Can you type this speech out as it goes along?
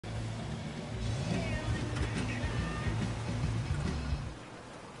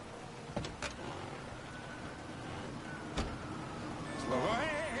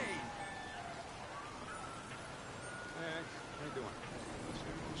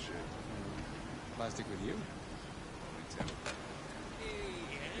plastic with you. Hey,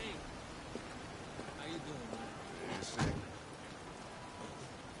 Hank. How you doing, man? Hey, sick.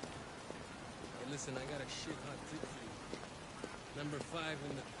 Hey, listen, I got a shit hot tip for you. Number 5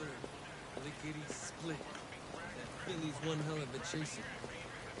 in the 3rd. Lickety split. That Philly's one hell of a chaser.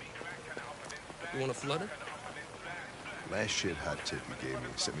 You want a flutter? Last shit hot tip you gave me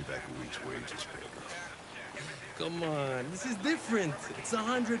sent me back a week's wages, baby. Come on, this is different. It's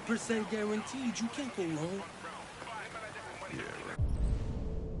 100% guaranteed. You can't go wrong. Yeah,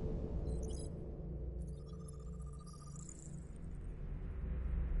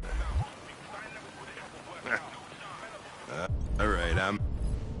 right. All right,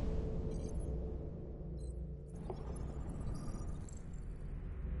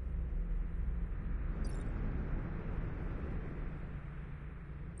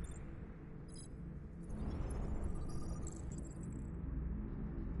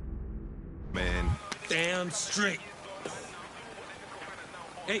 Man. Damn straight.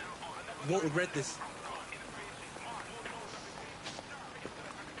 Hey, you won't regret this.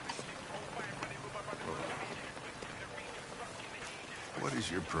 What is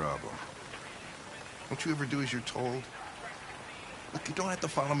your problem? Don't you ever do as you're told? Look, you don't have to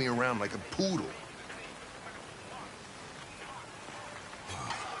follow me around like a poodle.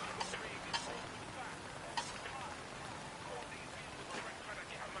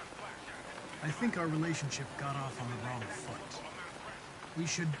 I think our relationship got off on the wrong foot. We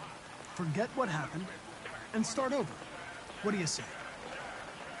should forget what happened and start over. What do you say?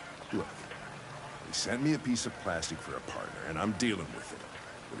 Look, they sent me a piece of plastic for a partner, and I'm dealing with it.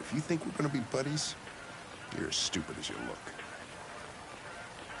 But if you think we're gonna be buddies, you're as stupid as you look.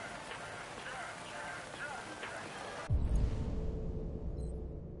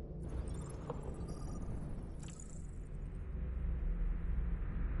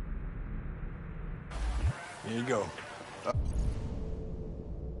 Here you go.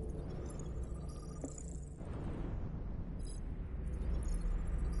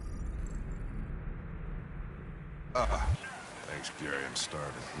 Thanks, Gary. I'm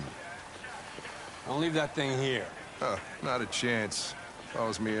starving. Don't leave that thing here. Oh, not a chance.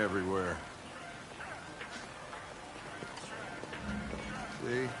 Follows me everywhere.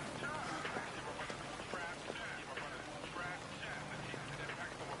 See?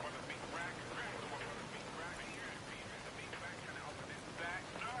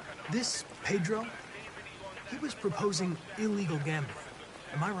 This Pedro, he was proposing illegal gambling.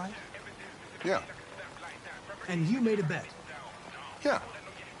 Am I right? Yeah. And you made a bet. Yeah.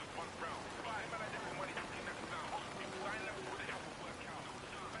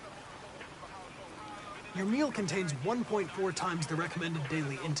 Your meal contains 1.4 times the recommended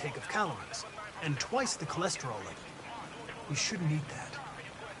daily intake of calories, and twice the cholesterol level. You shouldn't eat that.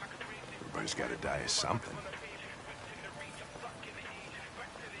 Everybody's got to die of something.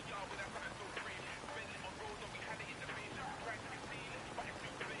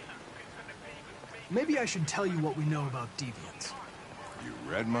 Maybe I should tell you what we know about deviants. You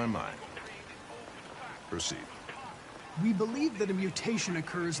read my mind. Proceed. We believe that a mutation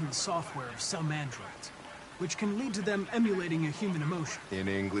occurs in the software of some androids, which can lead to them emulating a human emotion. In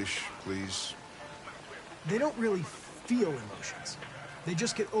English, please. They don't really feel emotions. They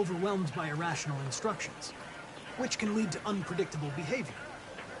just get overwhelmed by irrational instructions, which can lead to unpredictable behavior.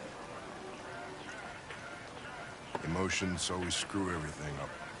 Emotions always screw everything up.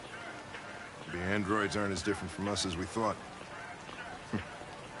 The androids aren't as different from us as we thought.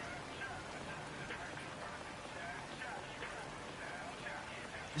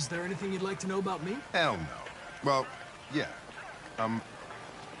 Is there anything you'd like to know about me? Hell no. Well, yeah.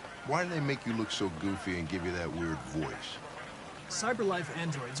 Why do they make you look so goofy and give you that weird voice? Cyberlife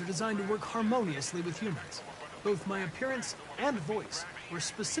androids are designed to work harmoniously with humans. Both my appearance and voice were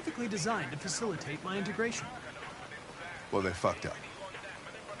specifically designed to facilitate my integration. Well, they fucked up.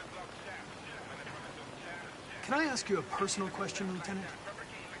 Can I ask you a personal question, Lieutenant?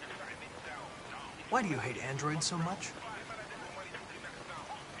 Why do you hate androids so much?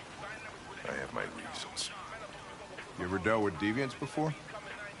 I have my reasons. You ever dealt with deviants before?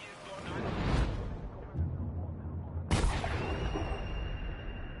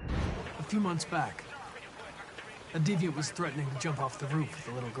 A few months back, a deviant was threatening to jump off the roof with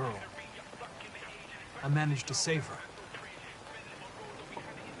a little girl. I managed to save her.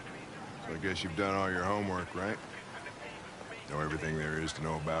 So I guess you've done all your homework, right? Know everything there is to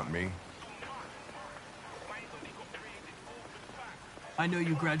know about me? I know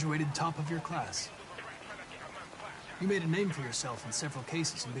you graduated top of your class. You made a name for yourself in several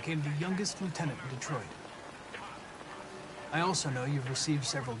cases and became the youngest lieutenant in Detroit. I also know you've received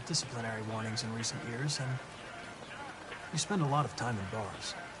several disciplinary warnings in recent years, and you spend a lot of time in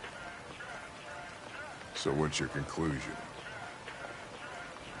bars. So what's your conclusion?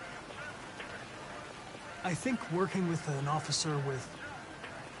 I think working with an officer with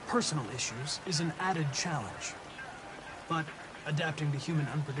personal issues is an added challenge. But adapting to human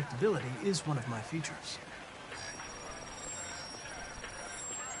unpredictability is one of my features.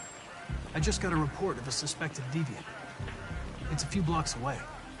 I just got a report of a suspected deviant. It's a few blocks away.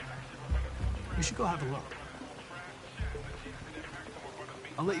 You should go have a look.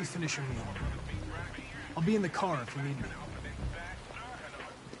 I'll let you finish your meal. I'll be in the car if you need me.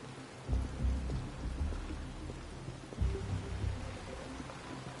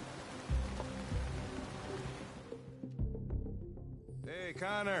 Hey,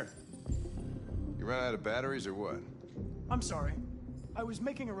 Connor. You run out of batteries or what? I'm sorry. I was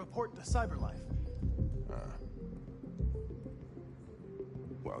making a report to CyberLife.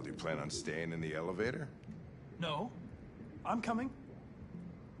 Well, do you plan on staying in the elevator? No. I'm coming.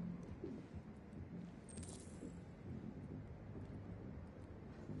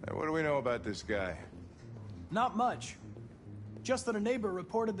 Hey, what do we know about this guy? Not much. Just that a neighbor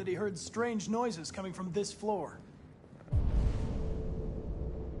reported that he heard strange noises coming from this floor.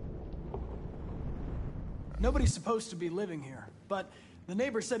 Nobody's supposed to be living here, but the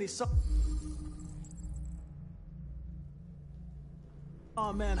neighbor said he saw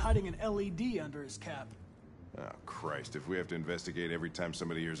a man hiding an LED under his cap. Oh, Christ, if we have to investigate every time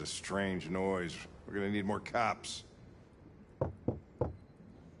somebody hears a strange noise, we're gonna need more cops.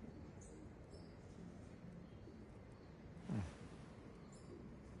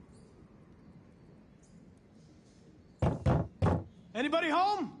 Anybody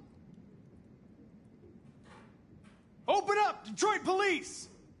home? Open up, Detroit Police!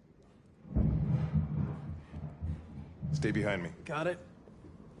 Stay behind me. Got it.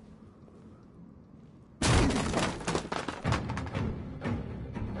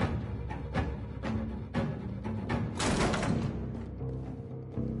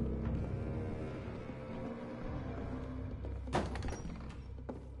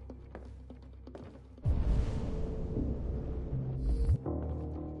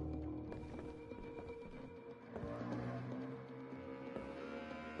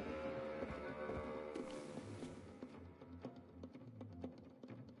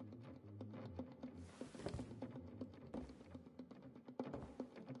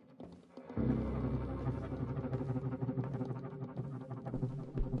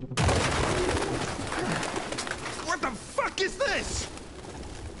 What the fuck is this?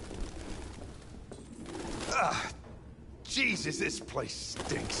 Jesus, this place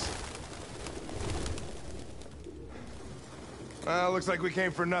stinks. Well, looks like we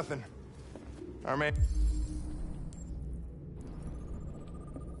came for nothing. Our man...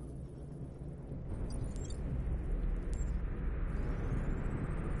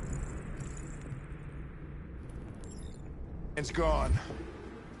 It's gone.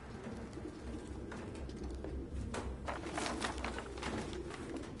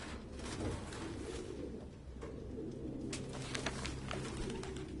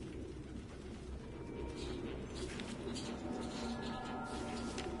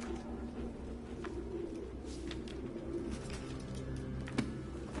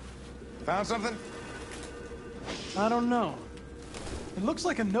 Found something? I don't know. It looks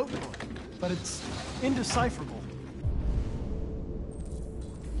like a notebook, but it's indecipherable.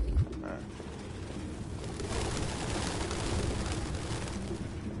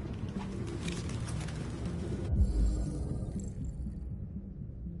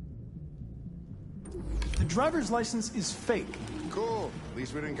 The driver's license is fake. Cool. At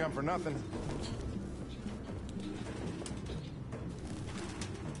least we didn't come for nothing.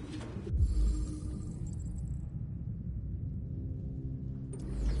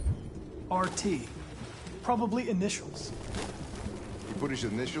 RT. Probably initials. He put his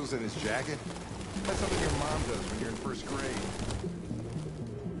initials in his jacket? That's something your mom does when you're in first grade.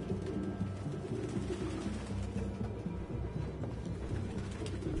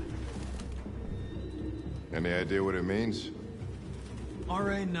 Any idea what it means?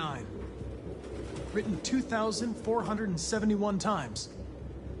 RA9. Written 2,471 times.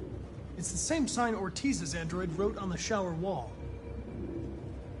 It's the same sign Ortiz's android wrote on the shower wall.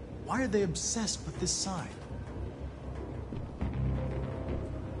 Why are they obsessed with this sign?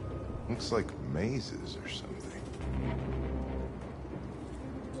 Looks like mazes or something.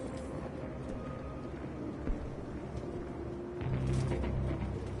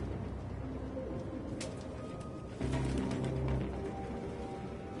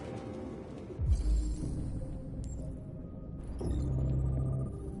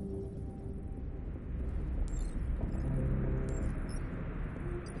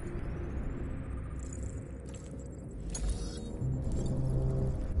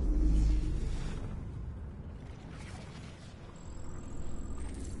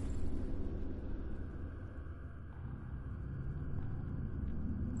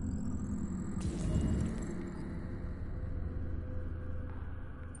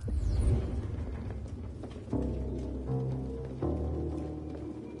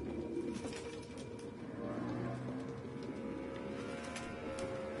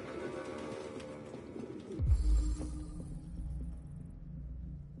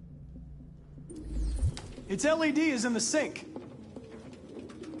 Its LED is in the sink.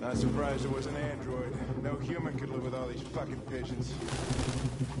 Not surprised it was an android. No human could live with all these fucking pigeons.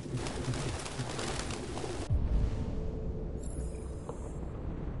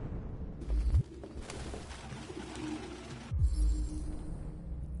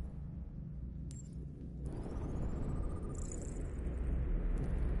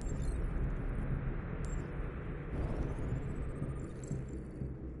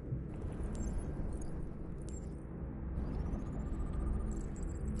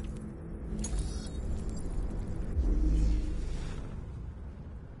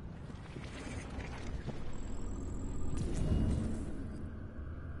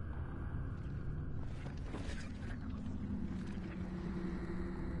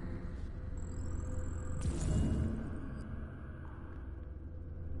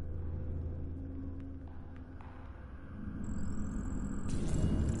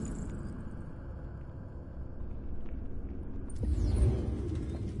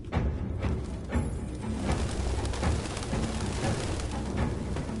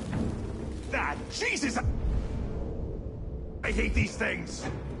 Jesus! I hate these things!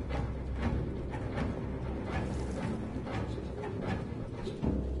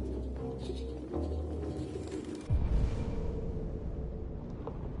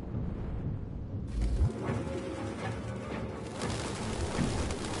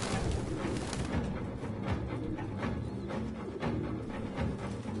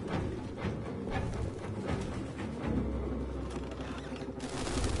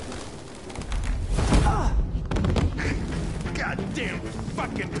 Goddamn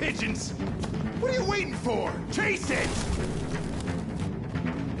fucking pigeons! What are you waiting for? Chase it!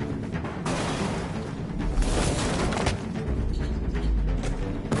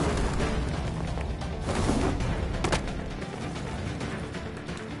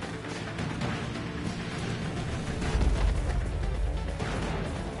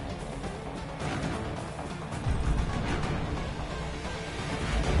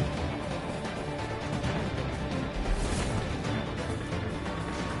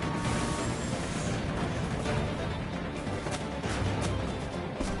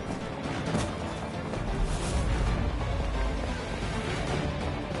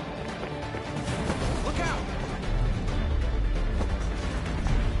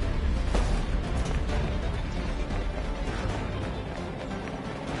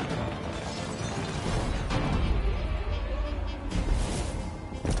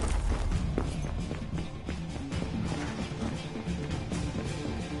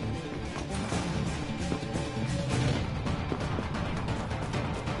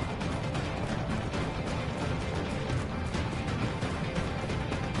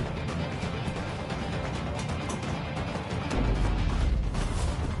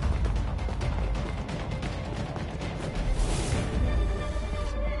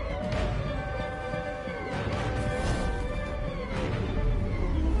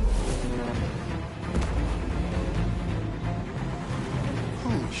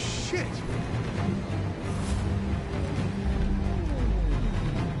 Holy shit!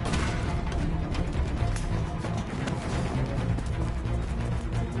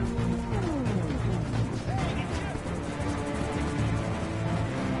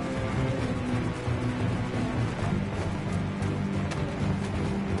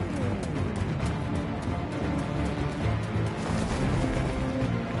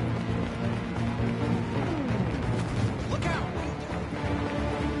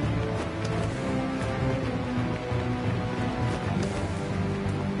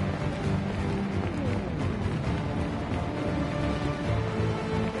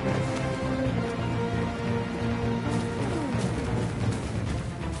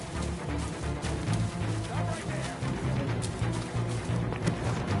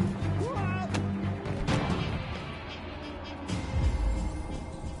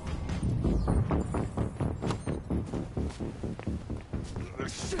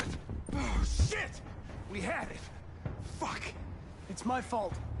 Shit! Oh, shit! We had it! Fuck! It's my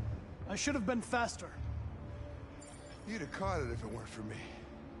fault. I should have been faster. You'd have caught it if it weren't for me.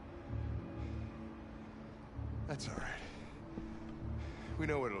 That's all right. We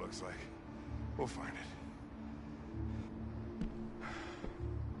know what it looks like. We'll find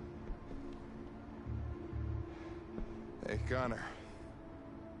it. Hey, Connor.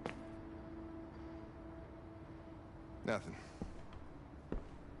 Nothing.